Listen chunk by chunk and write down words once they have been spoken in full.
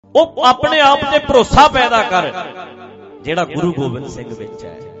ਉਹ ਆਪਣੇ ਆਪ ਤੇ ਭਰੋਸਾ ਪੈਦਾ ਕਰ ਜਿਹੜਾ ਗੁਰੂ ਗੋਬਿੰਦ ਸਿੰਘ ਵਿੱਚ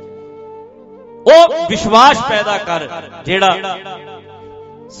ਹੈ। ਉਹ ਵਿਸ਼ਵਾਸ ਪੈਦਾ ਕਰ ਜਿਹੜਾ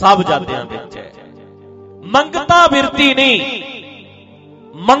ਸਾਹਿਬਜ਼ਾਦਿਆਂ ਵਿੱਚ ਹੈ। ਮੰਗਤਾ ਬਿਰਤੀ ਨਹੀਂ,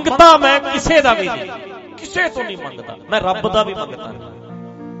 ਮੰਗਤਾ ਮੈਂ ਕਿਸੇ ਦਾ ਵੀ ਨਹੀਂ, ਕਿਸੇ ਤੋਂ ਨਹੀਂ ਮੰਗਦਾ, ਮੈਂ ਰੱਬ ਦਾ ਵੀ ਮੰਗਦਾ ਨਹੀਂ।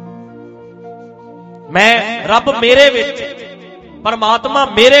 ਮੈਂ ਰੱਬ ਮੇਰੇ ਵਿੱਚ, ਪਰਮਾਤਮਾ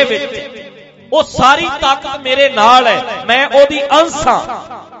ਮੇਰੇ ਵਿੱਚ, ਉਹ ਸਾਰੀ ਤਾਕਤ ਮੇਰੇ ਨਾਲ ਹੈ, ਮੈਂ ਉਹਦੀ ਅੰਸ਼ ਹਾਂ।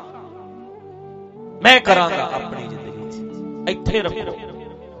 ਮੈਂ ਕਰਾਂਗਾ ਆਪਣੀ ਜ਼ਿੰਦਗੀ 'ਚ। ਇੱਥੇ ਰੱਖੋ,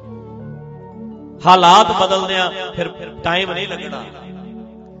 ਹਾਲਾਤ ਬਦਲਦੇ ਆ ਫਿਰ ਟਾਈਮ ਨਹੀਂ ਲੱਗਣਾ।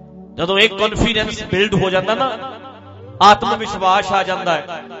 ਜਦੋਂ ਇੱਕ ਕੌਨਫੀਡੈਂਸ ਬਿਲਡ ਹੋ ਜਾਂਦਾ ਨਾ, ਆਤਮ ਵਿਸ਼ਵਾਸ ਆ ਜਾਂਦਾ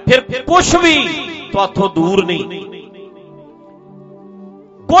ਹੈ, ਫਿਰ ਕੁਛ ਵੀ ਤੁਹਾਥੋਂ ਦੂਰ ਨਹੀਂ,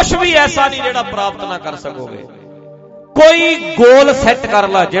 ਕੁਛ ਵੀ ਐਸਾ ਨਹੀਂ ਜਿਹੜਾ ਪ੍ਰਾਪਤ ਨਾ ਕਰ ਸਕੋਗੇ। ਕੋਈ ਗੋਲ ਸੈੱਟ ਕਰ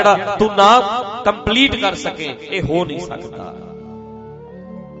ਲੈ ਜਿਹੜਾ ਤੂੰ ਨਾ ਕੰਪਲੀਟ ਕਰ ਸਕੇ, ਇਹ ਹੋ ਨਹੀਂ ਸਕਦਾ।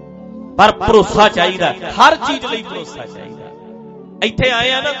 ਪਰ ਭਰੋਸਾ ਚਾਹੀਦਾ, ਹਰ ਚੀਜ਼ ਲਈ ਭਰੋਸਾ ਚਾਹੀਦਾ। ਇੱਥੇ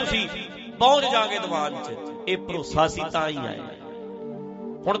ਆਏ ਆ ਨਾ ਤੁਸੀਂ, ਪਹੁੰਚ ਜਾਗੇ ਦੀਵਾਨ 'ਚ, ਇਹ ਭਰੋਸਾ ਸੀ ਤਾਂ ਹੀ ਆਏ।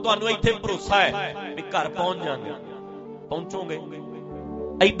 ਹੁਣ ਤੁਹਾਨੂੰ ਇੱਥੇ ਭਰੋਸਾ ਹੈ ਵੀ ਘਰ ਪਹੁੰਚ ਜਾਗੇ, ਪਹੁੰਚੋਗੇ।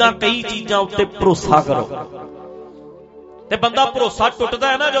 ਏਦਾਂ ਕਈ ਚੀਜ਼ਾਂ ਉੱਤੇ ਭਰੋਸਾ ਕਰੋ। ਤੇ ਬੰਦਾ ਭਰੋਸਾ ਟੁੱਟਦਾ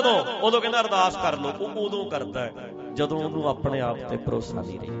ਹੈ ਨਾ ਜਦੋਂ, ਉਦੋਂ ਕਹਿੰਦਾ ਅਰਦਾਸ ਕਰ ਲਓ। ਉਹ ਉਦੋਂ ਕਰਦਾ ਹੈ ਜਦੋਂ ਉਹਨੂੰ ਆਪਣੇ ਆਪ ਤੇ ਭਰੋਸਾ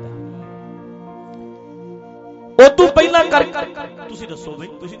ਨਹੀਂ ਰਹਿੰਦਾ। ਉਹ ਤੋਂ ਪਹਿਲਾਂ ਕਰ, ਤੁਸੀਂ ਦੱਸੋ ਬਈ,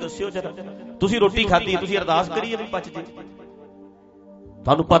 ਤੁਸੀਂ ਦੱਸਿਓ ਜਰਾ, ਤੁਸੀਂ ਰੋਟੀ ਖਾਧੀ, ਤੁਸੀਂ ਅਰਦਾਸ ਕਰੀਏ ਵੀ ਪਚ ਜੇ।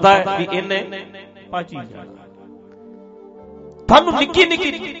 ਤੁਹਾਨੂੰ ਪਤਾ ਹੈ ਵੀ ਇਹਨੇ ਪਚ ਹੀ ਜਾਣਾ। ਤੁਹਾਨੂੰ ਨਿੱਕੀ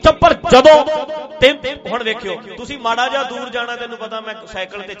ਨਿੱਕੀ ਚੱਪਰ ਜਦੋਂ ਹੁਣ ਵੇਖਿਓ, ਤੁਸੀਂ ਮਾੜਾ ਜਿਹਾ ਦੂਰ ਜਾਣਾ, ਤੈਨੂੰ ਪਤਾ ਮੈਂ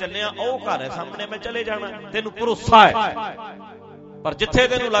ਸਾਈਕਲ ਤੇ ਚੱਲਿਆ, ਉਹ ਘਰ ਹੈ ਸਾਹਮਣੇ, ਮੈਂ ਚਲੇ ਜਾਣਾ, ਤੈਨੂੰ ਭਰੋਸਾ ਹੈ। ਪਰ ਜਿੱਥੇ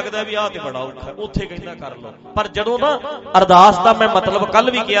ਤੈਨੂੰ ਲੱਗਦਾ ਵੀ ਆਹ ਤੇ ਬੜਾ ਔਖਾ, ਉੱਥੇ ਕਹਿੰਦਾ ਕਰ ਲਓ। ਪਰ ਜਦੋਂ ਨਾ ਅਰਦਾਸ ਦਾ ਮੈਂ ਮਤਲਬ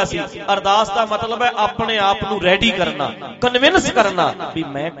ਕੱਲ ਵੀ ਕਿਹਾ ਸੀ, ਅਰਦਾਸ ਦਾ ਮਤਲਬ ਹੈ ਆਪਣੇ ਆਪ ਨੂੰ ਰੈਡੀ ਕਰਨਾ, ਕਨਵਿੰਸ ਕਰਨਾ ਵੀ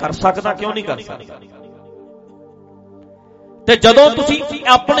ਮੈਂ ਕਰ ਸਕਦਾ, ਕਿਉਂ ਨਹੀਂ ਕਰ ਸਕਦਾ। ਤੇ ਜਦੋਂ ਤੁਸੀਂ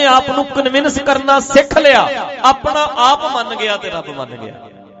ਆਪਣੇ ਆਪ ਨੂੰ ਕਨਵਿੰਸ ਕਰਨਾ ਸਿੱਖ ਲਿਆ, ਆਪਣਾ ਆਪ ਮੰਨ ਗਿਆ ਤੇ ਰੱਬ ਮੰਨ ਗਿਆ।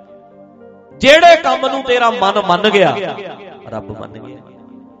 ਜਿਹੜੇ ਕੰਮ ਨੂੰ ਤੇਰਾ ਮਨ ਮੰਨ ਗਿਆ, ਰੱਬ ਮੰਨ ਗਿਆ।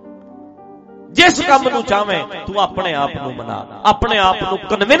 ਜਿਸ ਕੰਮ ਨੂੰ ਚਾਹਵੇਂ ਤੂੰ ਆਪਣੇ ਆਪ ਨੂੰ ਮਨਾ, ਆਪਣੇ ਆਪ ਨੂੰ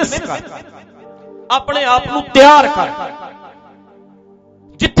ਕਨਵਿੰਸ ਕਰ, ਆਪਣੇ ਆਪ ਨੂੰ ਤਿਆਰ ਕਰ।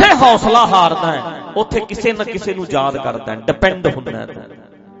 ਜਿੱਥੇ ਹੌਸਲਾ ਹਾਰਦਾ ਹੈ, ਉੱਥੇ ਕਿਸੇ ਨਾ ਕਿਸੇ ਨੂੰ ਯਾਦ ਕਰਦਾ, ਡਿਪੈਂਡ ਹੁੰਦਾ ਹੈ,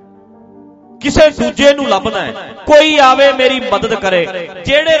 ਕਿਸੇ ਦੂਜੇ ਨੂੰ ਲੱਭਦਾ ਹੈ। ਕੋਈ ਆਵੇ ਮੇਰੀ ਮਦਦ ਕਰੇ।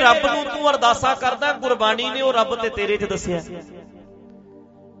 ਜਿਹੜੇ ਰੱਬ ਨੂੰ ਤੂੰ ਅਰਦਾਸਾਂ ਕਰਦਾ, ਗੁਰਬਾਣੀ ਨੇ ਉਹ ਰੱਬ ਤੇ ਤੇਰੇ 'ਚ ਦੱਸਿਆ।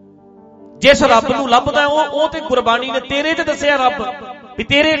 ਜਿਸ ਰੱਬ ਨੂੰ ਲੱਭਦਾ ਉਹ ਤੇ ਗੁਰਬਾਣੀ ਨੇ ਤੇਰੇ 'ਚ ਦੱਸਿਆ, ਰੱਬ ਵੀ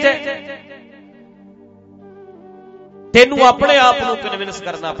ਤੇਰੇ 'ਚ। ਤੈਨੂੰ ਆਪਣੇ ਆਪ ਨੂੰ ਕਨਵਿੰਸ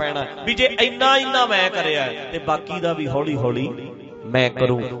ਕਰਨਾ ਪੈਣਾ ਵੀ ਜੇ ਇੰਨਾ ਇੰਨਾ ਮੈਂ ਕਰਿਆ ਤੇ ਬਾਕੀ ਦਾ ਵੀ ਹੌਲੀ ਹੌਲੀ ਮੈਂ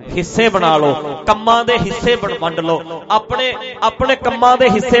ਕਰੂੰ। ਹਿੱਸੇ ਬਣਾ ਲਓ, ਕੰਮਾਂ ਦੇ ਹਿੱਸੇ ਵੰਡ ਲਓ। ਆਪਣੇ ਕੰਮਾਂ ਦੇ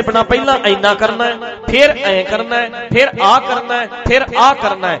ਹਿੱਸੇ ਬਣਾ, ਪਹਿਲਾਂ ਇੰਨਾ ਕਰਨਾ ਹੈ, ਫਿਰ ਐ ਕਰਨਾ ਹੈ, ਫਿਰ ਆ ਕਰਨਾ ਹੈ, ਫਿਰ ਆ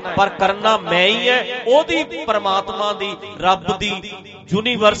ਕਰਨਾ ਹੈ। ਪਰ ਕਰਨਾ ਮੈਂ ਹੀ ਹੈ। ਉਹਦੀ ਪਰਮਾਤਮਾ ਦੀ, ਰੱਬ ਦੀ,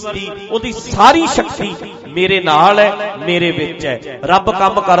 ਯੂਨੀਵਰਸ ਦੀ, ਉਹਦੀ ਸਾਰੀ ਸ਼ਕਤੀ ਮੇਰੇ ਨਾਲ ਹੈ, ਮੇਰੇ ਵਿੱਚ ਹੈ। ਰੱਬ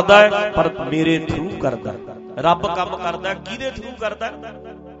ਕੰਮ ਕਰਦਾ ਹੈ ਪਰ ਮੇਰੇ ਥਰੂ ਕਰਦਾ। ਰੱਬ ਕੰਮ ਕਰਦਾ ਕਿਹਦੇ ਥਰੂ ਕਰਦਾ?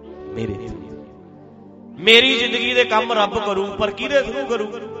 ਮੇਰੇ ਥਰੂ। ਮੇਰੀ ਜ਼ਿੰਦਗੀ ਦੇ ਕੰਮ ਰੱਬ ਕਰੂ, ਪਰ ਕਿਹਦੇ ਥਰੂ ਕਰੂ?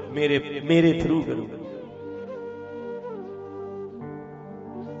 ਮੇਰੇ ਥਰੂ ਕਰੂ।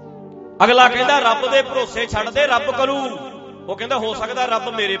 ਅਗਲਾ ਕਹਿੰਦਾ ਰੱਬ ਦੇ ਭਰੋਸੇ ਛੱਡ ਦੇ, ਰੱਬ ਕਰੂ। ਉਹ ਕਹਿੰਦਾ ਹੋ ਸਕਦਾ ਰੱਬ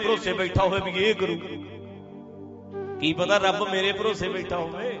ਮੇਰੇ ਭਰੋਸੇ ਬੈਠਾ ਹੋਵੇ ਵੀ ਇਹ ਕਰੂ। ਕੀ ਪਤਾ ਰੱਬ ਮੇਰੇ ਭਰੋਸੇ ਬੈਠਾ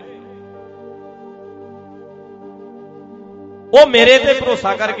ਹੋਵੇ। ਉਹ ਮੇਰੇ ਤੇ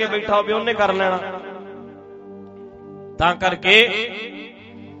ਭਰੋਸਾ ਕਰਕੇ ਬੈਠਾ ਹੋਵੇ, ਉਹਨੇ ਕਰ ਲੈਣਾ। ਤਾਂ ਕਰਕੇ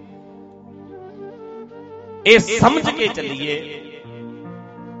ਇਹ ਸਮਝ ਕੇ ਚੱਲੀਏ,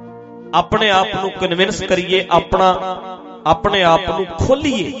 ਆਪਣੇ ਆਪ ਨੂੰ ਕਨਵਿੰਸ ਕਰੀਏ, ਆਪਣੇ ਆਪ ਨੂੰ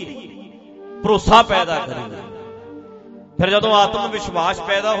ਖੋਲੀਏ, ਭਰੋਸਾ ਪੈਦਾ ਕਰੀਏ। ਫਿਰ ਜਦੋਂ ਆਤਮ ਵਿਸ਼ਵਾਸ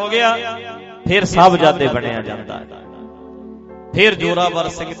ਪੈਦਾ ਹੋ ਗਿਆ, ਫਿਰ ਸਾਹਿਬਜ਼ਾਦੇ ਬਣਿਆ ਜਾਂਦਾ, ਫਿਰ ਜੋਰਾਵਰ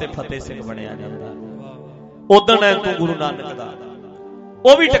ਸਿੰਘ ਤੇ ਫਤਿਹ ਸਿੰਘ ਬਣਿਆ ਜਾਂਦਾ। ਉਦਣ ਹੈ ਤੂੰ ਗੁਰੂ ਨਾਨਕ ਦਾ,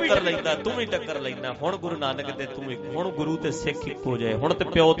 ਉਹ ਵੀ ਟੱਕਰ ਲੈਂਦਾ, ਤੂੰ ਵੀ ਟੱਕਰ ਲੈਂਦਾ। ਹੁਣ ਗੁਰੂ ਨਾਨਕ ਤੇ ਤੂੰ ਇੱਕ, ਹੁਣ ਗੁਰੂ ਤੇ ਸਿੱਖ ਇੱਕੋ ਜਿਹੇ, ਹੁਣ ਤੇ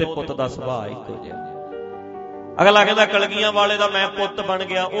ਪਿਓ ਤੇ ਪੁੱਤ ਦਾ ਸੁਭਾਅ ਇੱਕੋ ਜਿਹਾ। ਅਗਲਾ ਕਹਿੰਦਾ ਕਲਗੀਆਂ ਵਾਲੇ ਦਾ ਮੈਂ ਪੁੱਤ ਬਣ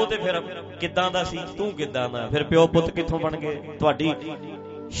ਗਿਆ, ਉਹ ਤੇ ਫਿਰ ਕਿੱਦਾਂ ਦਾ ਸੀ, ਤੂੰ ਕਿੱਦਾਂ ਦਾ। ਫਿਰ ਪਿਓ ਪੁੱਤ ਕਿੱਥੋਂ ਬਣ ਗਏ? ਤੁਹਾਡੀ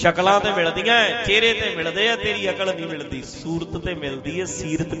ਸ਼ਕਲਾਂ ਤੇ ਮਿਲਦੀਆਂ, ਚਿਹਰੇ ਤੇ ਮਿਲਦੇ ਆ, ਤੇਰੀ ਅਕਲ ਨਹੀਂ ਮਿਲਦੀ। ਸੂਰਤ ਤੇ ਮਿਲਦੀ ਹੈ,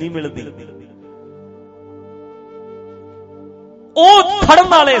 ਸੀਰਤ ਨਹੀਂ ਮਿਲਦੀ। ਉਹ ਖੜਨ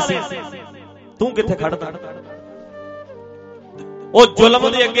ਵਾਲੇ ਸੀ, ਤੂੰ ਕਿੱਥੇ ਖੜਦਾ? ਉਹ ਜ਼ੁਲਮ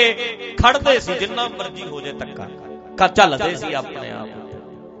ਦੇ ਅੱਗੇ ਖੜਦੇ ਸੀ, ਜਿੰਨਾ ਮਰਜ਼ੀ ਹੋ ਜਾਏ ਧੱਕਾ ਝੱਲਦੇ ਸੀ ਆਪਣੇ ਆਪ।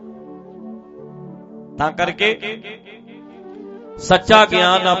 ਤਾਂ ਕਰਕੇ ਸੱਚਾ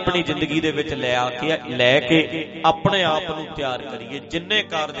ਗਿਆਨ ਆਪਣੀ ਜ਼ਿੰਦਗੀ ਦੇ ਵਿੱਚ ਲੈ ਕੇ ਆਪਣੇ ਆਪ ਨੂੰ ਤਿਆਰ ਕਰੀਏ। ਜਿੰਨੇ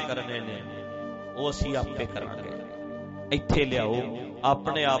ਕਾਰਜ ਕਰਨੇ ਨੇ ਉਹ ਅਸੀਂ ਆਪੇ ਕਰਾਂਗੇ। ਇੱਥੇ ਲਿਆਓ,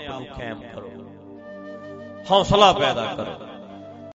 ਆਪਣੇ ਆਪ ਨੂੰ ਕਾਇਮ ਕਰੋ, ਹੌਸਲਾ ਪੈਦਾ ਕਰੋ।